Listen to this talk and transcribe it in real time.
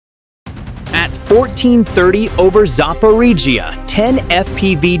1430 Zaporizhzhia, 10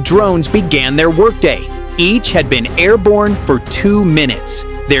 FPV drones began their workday. Each had been airborne for 2 minutes.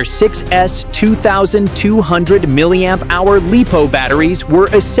 Their 6S 2,200 mAh LiPo batteries were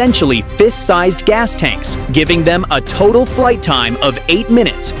essentially fist-sized gas tanks, giving them a total flight time of 8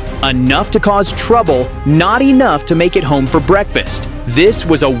 minutes, enough to cause trouble, not enough to make it home for breakfast. This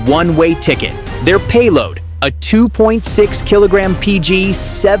was a one-way ticket. Their payload, a 2.6 kilogram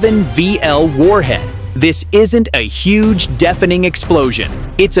PG-7VL warhead. This isn't a huge, deafening explosion.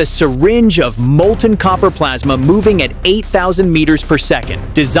 It's a syringe of molten copper plasma moving at 8,000 meters per second,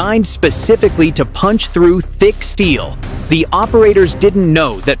 designed specifically to punch through thick steel. The operators didn't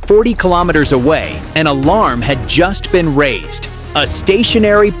know that 40 kilometers away, an alarm had just been raised. A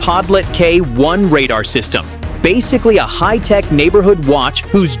stationary Podlet K1 radar system, basically a high-tech neighborhood watch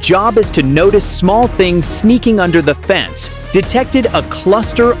whose job is to notice small things sneaking under the fence, detected a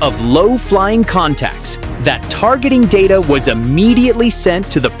cluster of low-flying contacts. That targeting data was immediately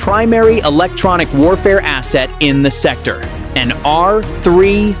sent to the primary electronic warfare asset in the sector, an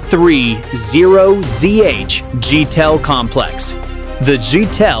R-330Zh Zhitel complex. The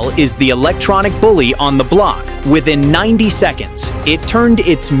Zhitel is the electronic bully on the block. Within 90 seconds, it turned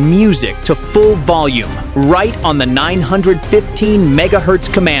its music to full volume, right on the 915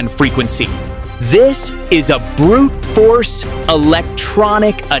 MHz command frequency. This is a brute force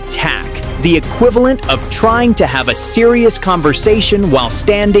electronic attack, the equivalent of trying to have a serious conversation while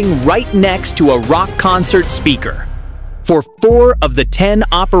standing right next to a rock concert speaker. For 4 of the 10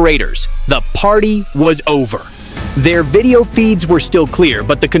 operators, the party was over. Their video feeds were still clear,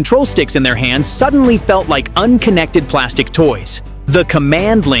 but the control sticks in their hands suddenly felt like unconnected plastic toys. The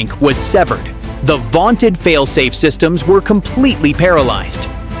command link was severed. The vaunted fail-safe systems were completely paralyzed.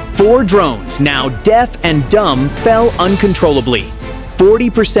 4 drones, now deaf and dumb, fell uncontrollably.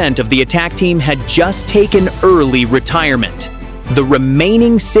 40% of the attack team had just taken early retirement. The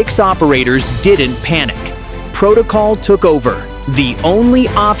remaining 6 operators didn't panic. Protocol took over. The only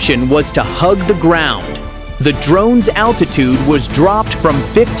option was to hug the ground. The drone's altitude was dropped from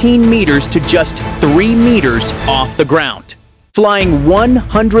 15 meters to just 3 meters off the ground. Flying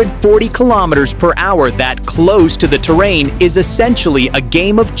 140 kilometers per hour that close to the terrain is essentially a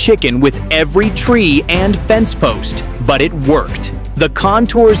game of chicken with every tree and fence post. But it worked. The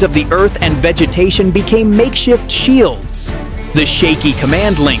contours of the earth and vegetation became makeshift shields. The shaky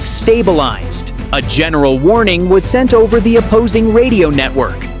command link stabilized. A general warning was sent over the opposing radio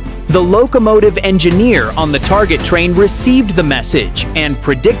network. The locomotive engineer on the target train received the message and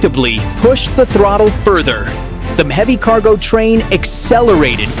predictably pushed the throttle further. The heavy cargo train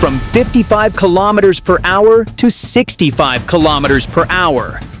accelerated from 55 kilometers per hour to 65 kilometers per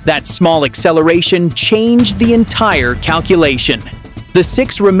hour. That small acceleration changed the entire calculation. The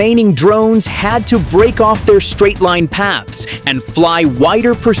 6 remaining drones had to break off their straight-line paths and fly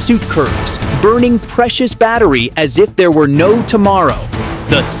wider pursuit curves, burning precious battery as if there were no tomorrow.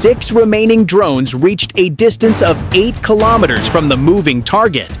 The 6 remaining drones reached a distance of 8 kilometers from the moving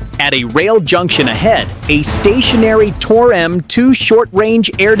target. At a rail junction ahead, a stationary Tor-M2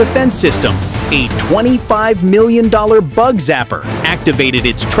 short-range air defense system, a $25 million bug zapper, activated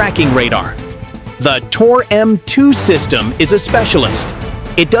its tracking radar. The Tor-M2 system is a specialist.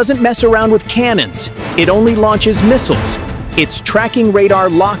 It doesn't mess around with cannons. It only launches missiles. Its tracking radar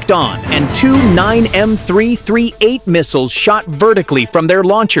locked on, and 2 9M338 missiles shot vertically from their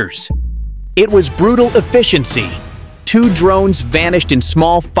launchers. It was brutal efficiency. 2 drones vanished in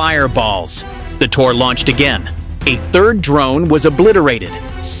small fireballs. The Tor launched again. A 3rd drone was obliterated.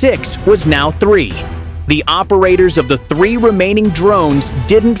 6 was now 3. The operators of the 3 remaining drones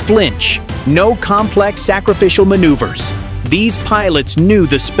didn't flinch. No complex sacrificial maneuvers. These pilots knew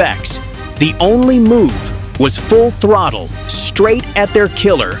the specs. The only move was full throttle, straight at their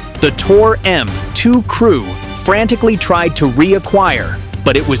killer. The Tor-M2 crew frantically tried to reacquire,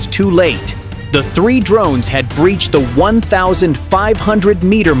 but it was too late. The 3 drones had breached the 1,500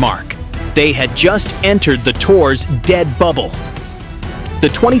 meter mark. They had just entered the Tor's dead bubble. The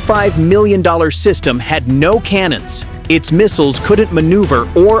 $25 million system had no cannons. Its missiles couldn't maneuver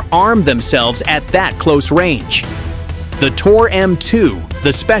or arm themselves at that close range. The Tor-M2,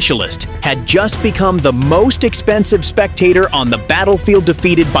 the specialist, had just become the most expensive spectator on the battlefield,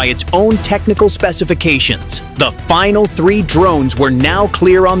 defeated by its own technical specifications. The final 3 drones were now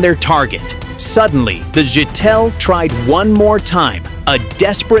clear on their target. Suddenly, the Zhitel tried one more time, a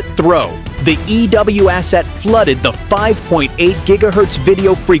desperate throw. The EW asset flooded the 5.8 GHz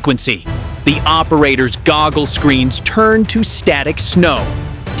video frequency. The operator's goggle screens turned to static snow.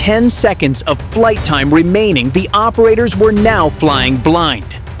 10 seconds of flight time remaining, the operators were now flying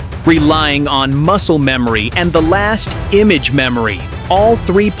blind. relying on muscle memory and the last image memory. All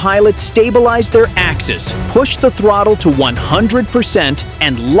three pilots stabilized their axis, pushed the throttle to 100%,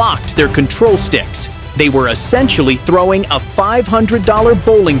 and locked their control sticks. They were essentially throwing a $500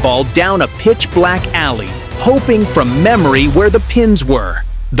 bowling ball down a pitch-black alley, hoping from memory where the pins were.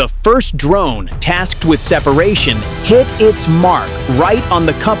 The first drone, tasked with separation, hit its mark right on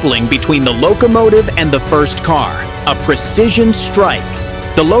the coupling between the locomotive and the first car. A precision strike.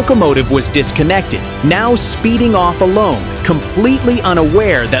 The locomotive was disconnected, now speeding off alone, completely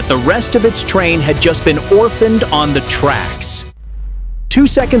unaware that the rest of its train had just been orphaned on the tracks. 2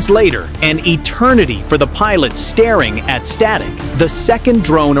 seconds later, an eternity for the pilot staring at static, the second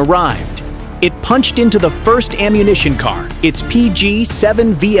drone arrived. It punched into the first ammunition car, its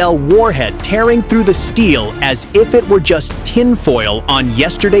PG-7VL warhead tearing through the steel as if it were just tinfoil on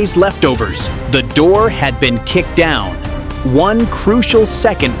yesterday's leftovers. The door had been kicked down. 1 crucial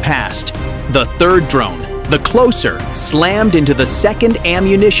second passed. The third drone, the closer, slammed into the second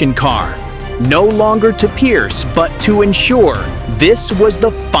ammunition car. No longer to pierce, but to ensure this was the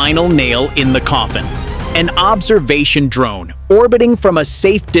final nail in the coffin. An observation drone, orbiting from a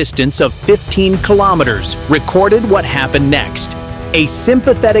safe distance of 15 kilometers, recorded what happened next. A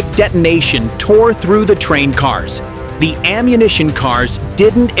sympathetic detonation tore through the train cars. The ammunition cars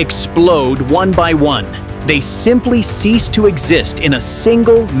didn't explode one by one. They simply ceased to exist in a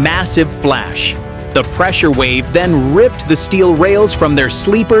single massive flash. The pressure wave then ripped the steel rails from their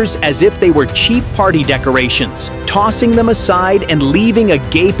sleepers as if they were cheap party decorations, tossing them aside and leaving a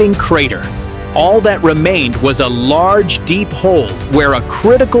gaping crater. All that remained was a large, deep hole where a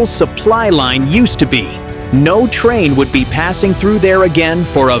critical supply line used to be. No train would be passing through there again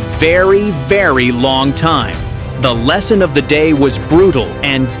for a very, very long time. The lesson of the day was brutal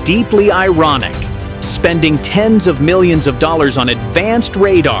and deeply ironic. Spending tens of millions of dollars on advanced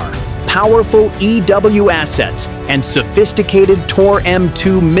radar, powerful EW assets, and sophisticated Tor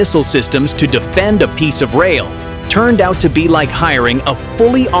M2 missile systems to defend a piece of rail turned out to be like hiring a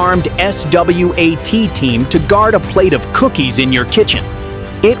fully armed SWAT team to guard a plate of cookies in your kitchen.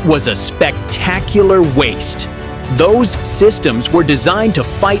 It was a spectacular waste. Those systems were designed to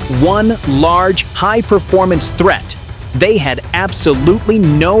fight one large, high-performance threat. They had absolutely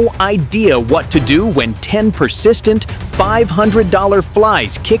no idea what to do when 10 persistent $500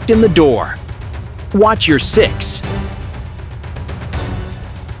 flies kicked in the door. Watch your six.